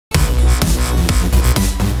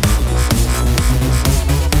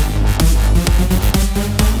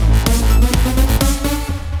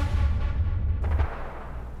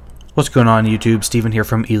What's going on YouTube? Steven here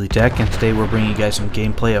from Tech, and today we're bringing you guys some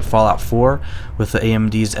gameplay of Fallout 4 with the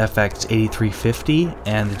AMD's FX 8350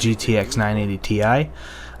 and the GTX 980 Ti.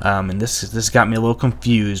 And this got me a little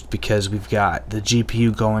confused because we've got the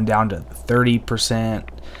GPU going down to 30%,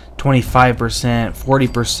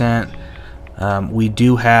 25%, 40%. We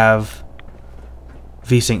do have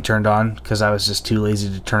VSync turned on because I was just too lazy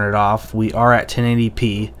to turn it off. We are at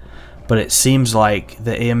 1080p. But it seems like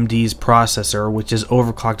the AMD's processor, which is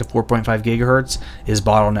overclocked to 4.5 gigahertz, is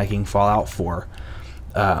bottlenecking Fallout 4.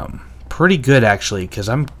 Pretty good actually, because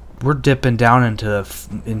we're dipping down into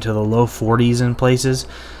the low 40s in places.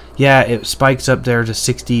 Yeah, it spikes up there to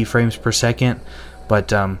 60 frames per second,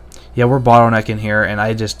 but yeah, we're bottlenecking here, and I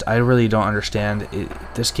really don't understand it.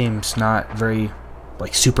 This game's not very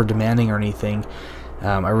super demanding or anything.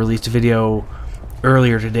 I released a video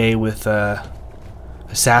earlier today with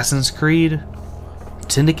Assassin's Creed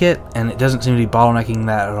Syndicate, and it doesn't seem to be bottlenecking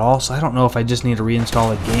that at all, so I don't know if I just need to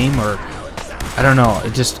reinstall a game or I don't know.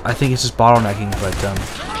 I think it's just bottlenecking, but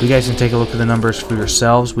you guys can take a look at the numbers for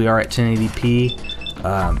yourselves. We are at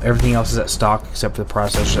 1080p. Everything else is at stock except for the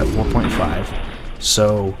processor at 4.5.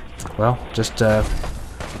 So, well, just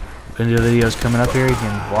video videos coming up here. You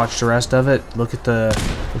can watch the rest of it. Look at the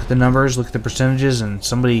numbers, look at the percentages, and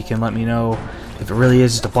somebody can let me know if it really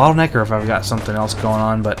is just a bottleneck or if I've got something else going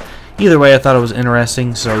on. But either way, I thought it was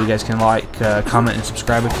interesting, so you guys can like, comment, and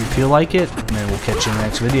subscribe if you feel like it, and then we'll catch you in the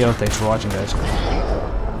next video. Thanks for watching, guys.